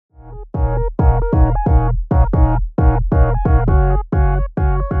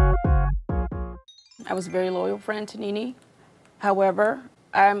I was a very loyal friend to NeNe. However,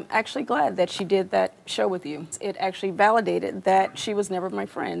 I'm actually glad that she did that show with you. It actually validated that she was never my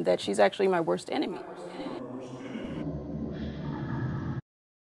friend, that she's actually my worst enemy.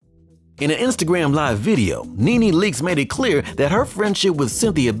 In an Instagram Live video, NeNe Leakes made it clear that her friendship with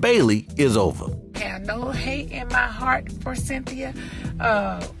Cynthia Bailey is over. I have no hate in my heart for Cynthia.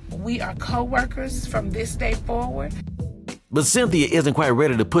 We are co-workers from this day forward. But Cynthia isn't quite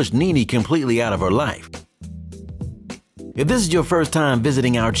ready to push NeNe completely out of her life. If this is your first time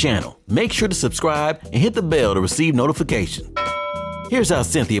visiting our channel, make sure to subscribe and hit the bell to receive notifications. Here's how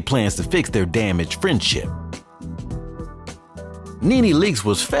Cynthia plans to fix their damaged friendship. NeNe Leakes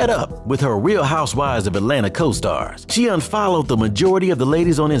was fed up with her Real Housewives of Atlanta co-stars. She unfollowed the majority of the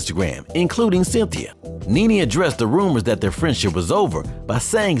ladies on Instagram, including Cynthia. NeNe addressed the rumors that their friendship was over by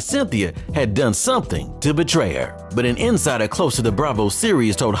saying Cynthia had done something to betray her. But an insider close to the Bravo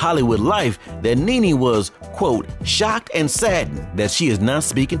series told Hollywood Life that NeNe was, quote, shocked and saddened that she is not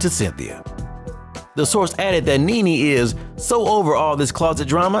speaking to Cynthia. The source added that NeNe is so over all this closet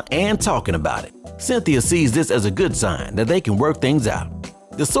drama and talking about it. Cynthia sees this as a good sign that they can work things out.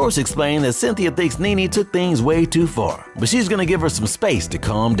 The source explained that Cynthia thinks NeNe took things way too far, but she's going to give her some space to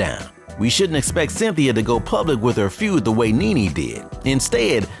calm down. We shouldn't expect Cynthia to go public with her feud the way NeNe did.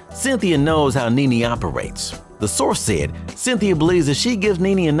 Instead, Cynthia knows how NeNe operates. The source said Cynthia believes if she gives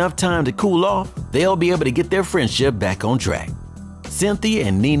NeNe enough time to cool off, they'll be able to get their friendship back on track. Cynthia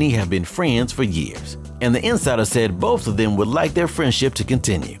and NeNe have been friends for years, and the insider said both of them would like their friendship to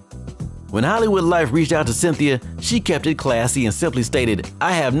continue. When Hollywood Life reached out to Cynthia, she kept it classy and simply stated,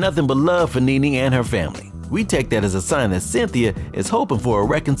 "I have nothing but love for NeNe and her family." We take that as a sign that Cynthia is hoping for a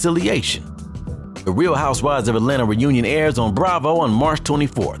reconciliation. The Real Housewives of Atlanta reunion airs on Bravo on March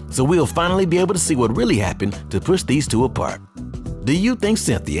 24th, so we'll finally be able to see what really happened to push these two apart. Do you think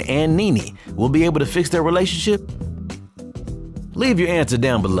Cynthia and NeNe will be able to fix their relationship? Leave your answer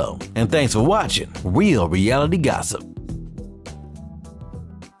down below, and thanks for watching Real Reality Gossip.